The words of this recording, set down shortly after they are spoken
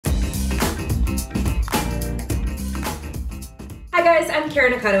guys, I'm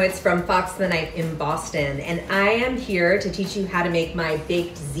Karen Akunowicz from Fox the Night in Boston, and I am here to teach you how to make my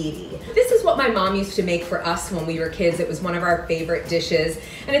baked ziti. This is what my mom used to make for us when we were kids. It was one of our favorite dishes,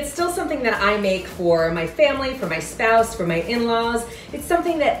 and it's still something that I make for my family, for my spouse, for my in-laws. It's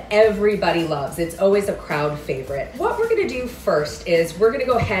something that everybody loves. It's always a crowd favorite. What we're gonna do first is we're gonna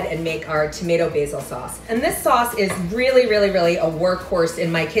go ahead and make our tomato basil sauce. And this sauce is really a workhorse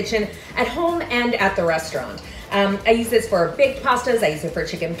in my kitchen, at home and at the restaurant. I use this for baked pastas, I use it for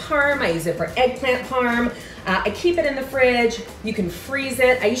chicken parm, I use it for eggplant parm. I keep it in the fridge, you can freeze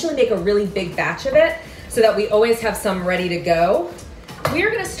it. I usually make a really big batch of it so that we always have some ready to go. We are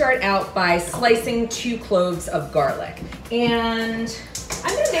gonna start out by slicing 2 cloves of garlic. And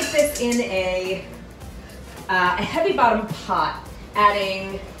I'm gonna make this in a heavy bottom pot,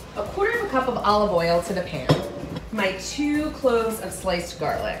 adding 1/4 cup of olive oil to the pan. My 2 cloves of sliced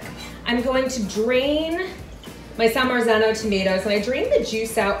garlic. I'm going to drain my San Marzano tomatoes, and I drain the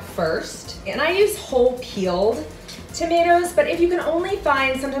juice out first. And I use whole peeled tomatoes, but if you can only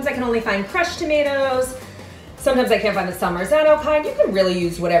find, sometimes I can only find crushed tomatoes, sometimes I can't find the San Marzano kind, you can really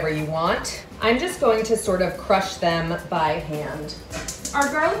use whatever you want. I'm just going to sort of crush them by hand. Our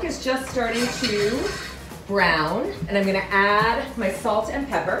garlic is just starting to brown, and I'm gonna add my salt and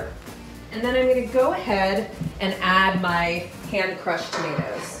pepper, and then I'm gonna go ahead and add my hand crushed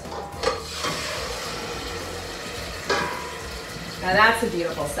tomatoes. Now that's a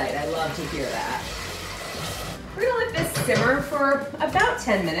beautiful sight. I love to hear that. We're gonna let this simmer for about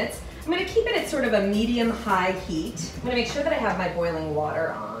 10 minutes. I'm gonna keep it at sort of a medium-high heat. I'm gonna make sure that I have my boiling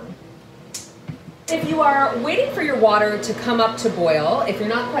water on. If you are waiting for your water to come up to boil, if you're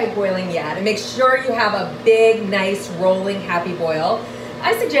not quite boiling yet, and make sure you have a big, nice, rolling, happy boil,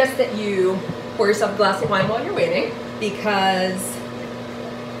 I suggest that you pour yourself a glass of wine while you're waiting, because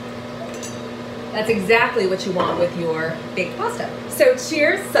that's exactly what you want with your baked pasta. So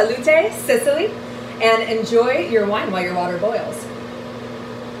cheers, salute, Sicily, and enjoy your wine while your water boils.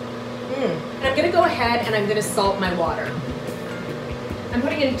 And I'm gonna go ahead and I'm gonna salt my water. I'm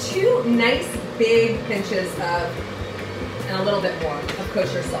putting in 2 nice big pinches of, and a little bit more, of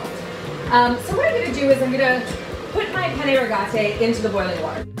kosher salt. So what I'm gonna do is I'm gonna put my penne rigate into the boiling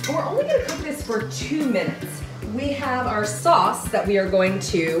water. And we're only gonna cook this for 2 minutes. We have our sauce that we are going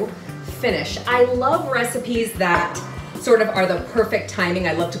to finish. I love recipes that sort of are the perfect timing.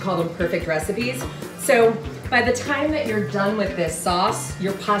 I love to call them perfect recipes. So by the time that you're done with this sauce,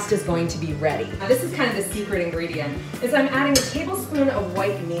 your pasta is going to be ready. Now, this is kind of the secret ingredient, is I'm adding a tablespoon of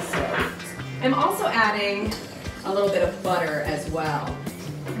white miso. I'm also adding a little bit of butter as well.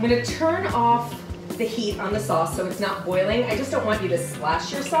 I'm gonna turn off the heat on the sauce so it's not boiling. I just don't want you to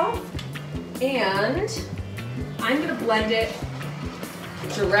splash yourself. And I'm gonna blend it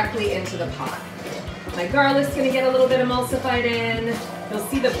directly into the pot. My garlic's gonna get a little bit emulsified in. You'll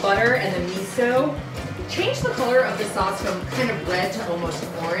see the butter and the miso change the color of the sauce from kind of red to almost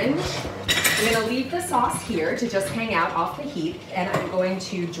orange. I'm gonna leave the sauce here to just hang out off the heat, and I'm going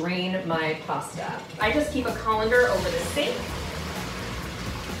to drain my pasta. I just keep a colander over the sink.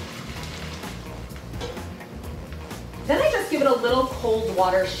 Then I just give it a little cold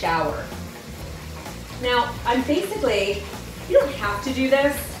water shower. Now, you don't have to do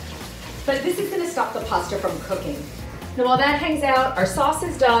this, but this is gonna stop the pasta from cooking. Now while that hangs out, our sauce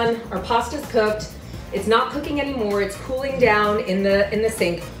is done, our pasta's cooked, it's not cooking anymore, it's cooling down in the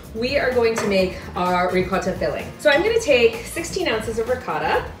sink. We are going to make our ricotta filling. So I'm gonna take 16 ounces of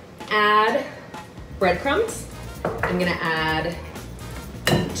ricotta, add breadcrumbs, I'm gonna add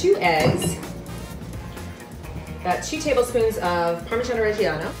 2 eggs, about 2 tablespoons of Parmigiano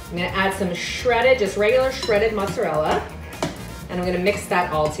Reggiano. I'm gonna add some shredded, just regular shredded mozzarella, and I'm gonna mix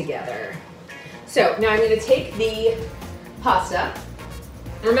that all together. So now I'm gonna take the pasta.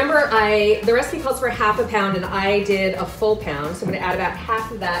 Remember, the recipe calls for ½ a pound, and I did a full pound, so I'm gonna add about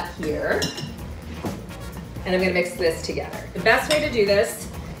half of that here. And I'm gonna mix this together. The best way to do this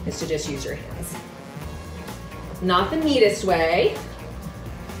is to just use your hands. Not the neatest way,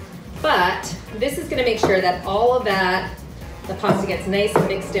 but this is gonna make sure that all of that, the pasta gets nice and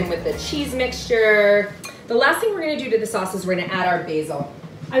mixed in with the cheese mixture. The last thing we're gonna do to the sauce is we're gonna add our basil.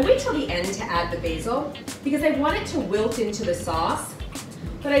 I wait till the end to add the basil because I want it to wilt into the sauce,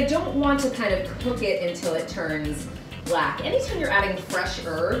 but I don't want to kind of cook it until it turns black. Anytime you're adding fresh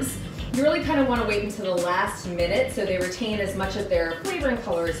herbs, you really kind of want to wait until the last minute so they retain as much of their flavor and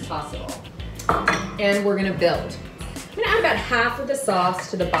color as possible. And we're gonna build. I'm gonna add about half of the sauce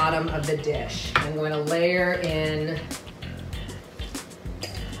to the bottom of the dish. I'm going to layer in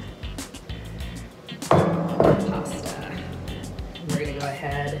pasta. We're gonna go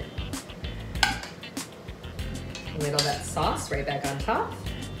ahead, ladle that sauce right back on top.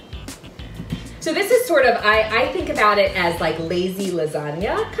 So this is sort of, I think about it as like lazy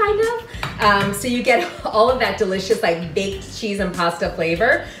lasagna, kind of. So you get all of that delicious like baked cheese and pasta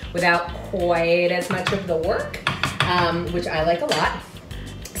flavor without quite as much of the work, which I like a lot.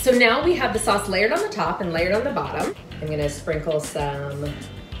 So now we have the sauce layered on the top and layered on the bottom. I'm gonna sprinkle some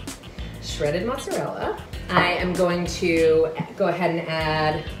shredded mozzarella. I am going to go ahead and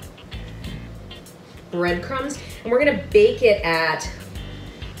add breadcrumbs, and we're gonna bake it at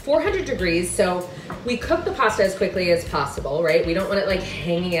 400 degrees, so we cook the pasta as quickly as possible, right? We don't want it like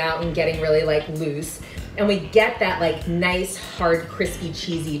hanging out and getting really like loose, and we get that like nice, hard, crispy,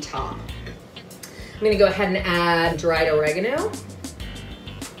 cheesy top. I'm gonna go ahead and add dried oregano,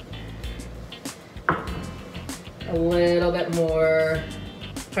 a little bit more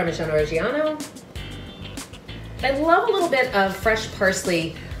Parmigiano Reggiano. I love a little bit of fresh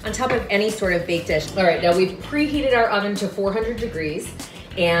parsley on top of any sort of baked dish. All right, now we've preheated our oven to 400 degrees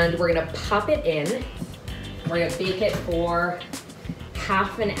and we're gonna pop it in. We're gonna bake it for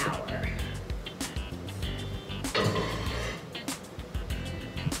half an hour.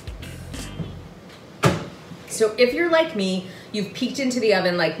 So if you're like me, you've peeked into the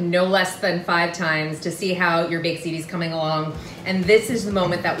oven like no less than 5 times to see how your baked ziti's coming along, and this is the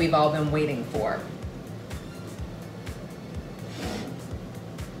moment that we've all been waiting for.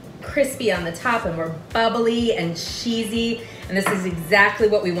 Crispy on the top, and we're bubbly and cheesy, and this is exactly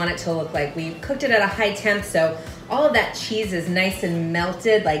what we want it to look like. We cooked it at a high temp, so all of that cheese is nice and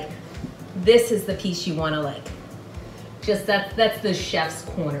melted. Like, this is the piece you want to like. Just that's the chef's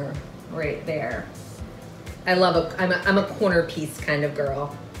corner right there. I love I'm a corner piece kind of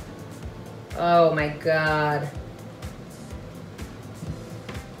girl. Oh my God.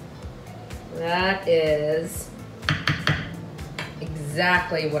 That is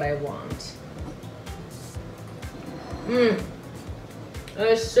exactly what I want. That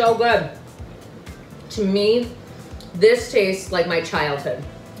is so good. To me, this tastes like my childhood.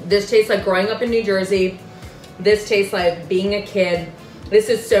 This tastes like growing up in New Jersey. This tastes like being a kid. This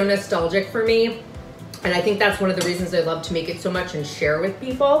is so nostalgic for me. And I think that's one of the reasons I love to make it so much and share with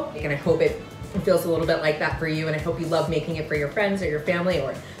people. And I hope it feels a little bit like that for you. And I hope you love making it for your friends or your family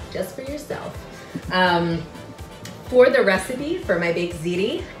or just for yourself. For the recipe for my baked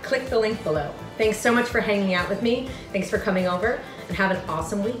ziti, click the link below. Thanks so much for hanging out with me. Thanks for coming over, and have an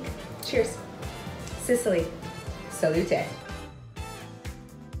awesome week. Cheers. Sicily. Salute.